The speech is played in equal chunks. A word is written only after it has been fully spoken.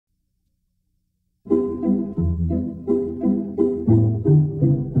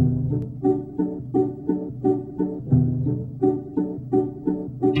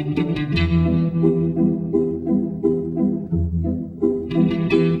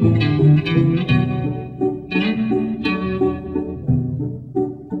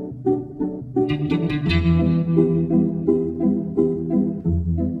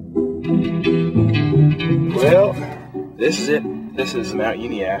is Mount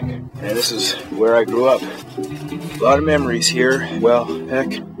Uniacke, and this is where I grew up. A lot of memories here. Well, heck,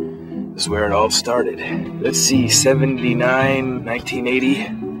 this is where it all started. Let's see, 79, 1980.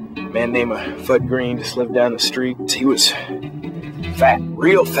 A man named Fudd Green just lived down the street. He was fat,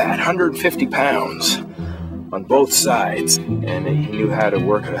 real fat, 150 pounds on both sides, and he knew how to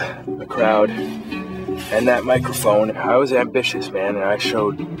work a crowd and that microphone. I was ambitious, man, and I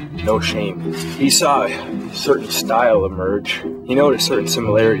showed no shame. He saw a certain style emerge. He noticed certain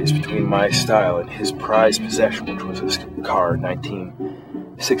similarities between my style and his prized possession, which was his car,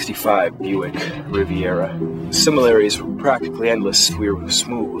 1965 Buick Riviera. The similarities were practically endless. We were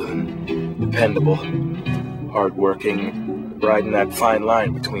smooth and dependable, hardworking, riding that fine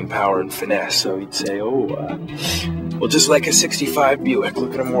line between power and finesse. So he'd say, well, just like a 65 Buick,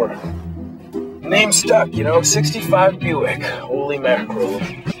 look at him work. Name stuck, you know, 65 Buick. Holy mackerel.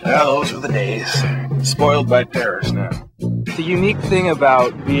 Well, those were the days. Spoiled by Paris now. The unique thing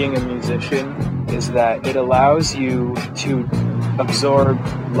about being a musician is that it allows you to absorb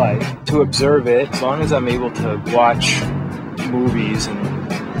life, to observe it. As long as I'm able to watch movies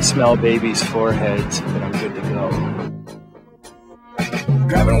and smell babies' foreheads, then I'm good to go.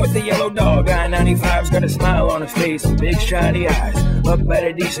 Driving with a yellow dog, I-95's got a smile on his face and big shiny eyes. Up at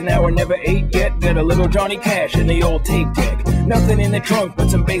a decent hour, never ate yet. Got a little Johnny Cash in the old tape deck. Nothing in the trunk but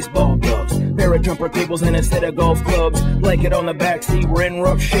some baseball gloves. Pair of jumper cables and a set of golf clubs. Blanket on the backseat, we're in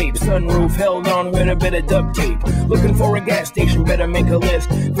rough shape. Sunroof held on with a bit of duct tape. Looking for a gas station, better make a list.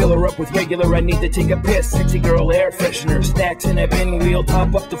 Fill her up with regular, I need to take a piss. Sexy girl air freshener, stacks in a pinwheel.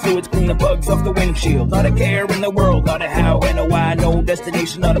 Top up the fluids, clean the bugs off the windshield. Not a care in the world, not a how and a why. No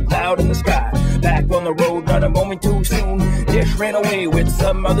destination, not a cloud in the sky. Back on the road, not a moment too soon. Dish ran away with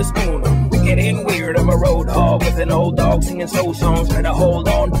some other spoon. Wicked and weird, I'm a road hog with an old dog singing soul songs. Trying to hold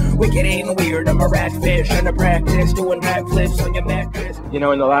on. Wicked and weird, I'm a rat fish trying to practice doing backflips on your mattress. You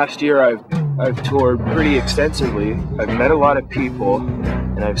know, in the last year I've toured pretty extensively. I've met a lot of people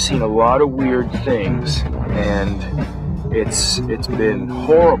and I've seen a lot of weird things, and it's been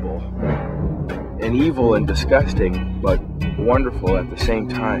horrible and evil and disgusting, but wonderful at the same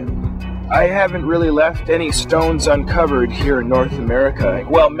time. I haven't really left any stones uncovered here in North America,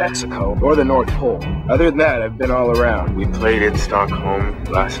 well, Mexico, or the North Pole. Other than that, I've been all around. We played in Stockholm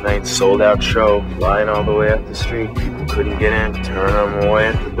last night, sold out show, line all the way up the street. People couldn't get in, turn them away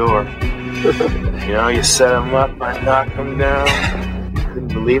at the door. You know, you set them up, I knock them down.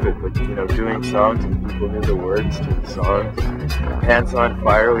 Couldn't believe it, but you know, doing songs and people knew the words to the songs. Pants on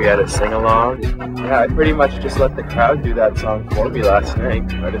Fire, we had a sing-along. Yeah, I pretty much just let the crowd do that song for me last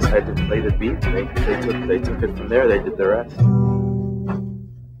night. I just had to play the beat. They took it from there, they did the rest.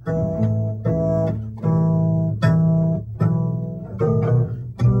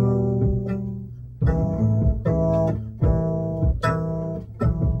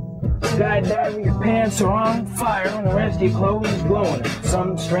 Skydiving, your pants are on fire, and the rest of your clothes is glowing. For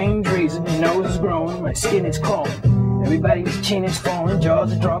some strange reason, your nose is growing, my skin is crawling. Everybody's chin is falling,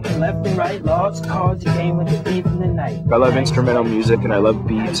 jaws are dropping left and right. Lost cause, you came with a thief in the night. I love instrumental music, and I love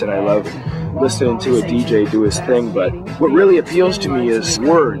beats, and I love listening to a DJ do his thing, but what really appeals to me is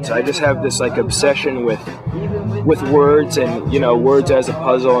words. I just have this like obsession with words, and you know, words as a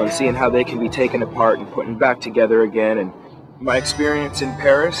puzzle, and seeing how they can be taken apart and put back together again. And my experience in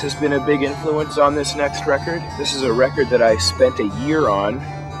Paris has been a big influence on this next record. This is a record that I spent a year on,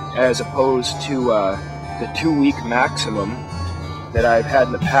 as opposed to the 2-week maximum that I've had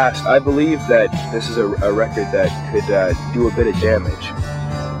in the past. I believe that this is a record that could do a bit of damage.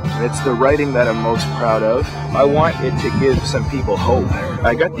 And it's the writing that I'm most proud of. I want it to give some people hope.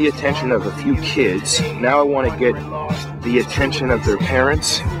 I got the attention of a few kids. Now I want to get the attention of their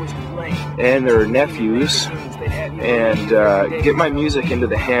parents and their nephews, and get my music into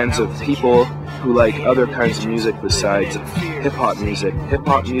the hands of people who like other kinds of music besides hip-hop music.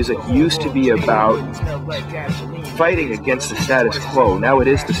 Hip-hop music used to be about fighting against the status quo. Now it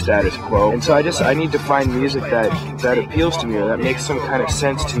is the status quo. And so I need to find music that appeals to me, or that makes some kind of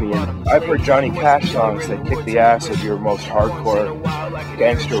sense to me. And I've heard Johnny Cash songs that kick the ass of your most hardcore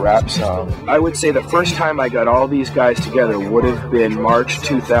gangster rap song. I would say the first time I got all these guys together would have been March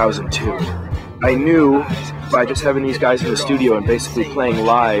 2002. I knew by just having these guys in the studio and basically playing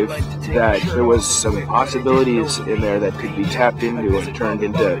live that there was some possibilities in there that could be tapped into and turned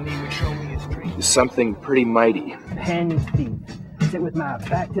into something pretty mighty. Pen is deep. Sit with my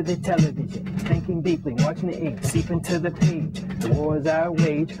back to the television, thinking deeply, watching the ink seep into the page. The wars I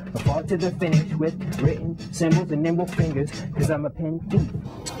wage, I fought to the finish with written symbols and nimble fingers, cause I'm a pen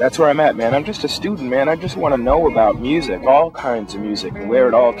thief. That's where I'm at, man. I'm just a student, man. I just want to know about music, all kinds of music, and where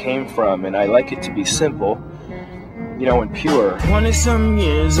it all came from, and I like it to be simple. you know, and pure. 20-some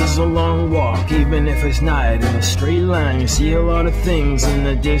years is a long walk, even if it's not in a straight line. You see a lot of things in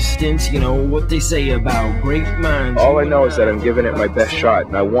the distance, you know what they say about great minds. All I know is that I'm giving it my best shot,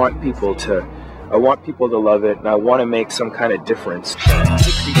 and I want people to love it, and I want to make some kind of difference.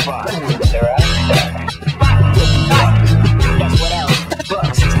 65.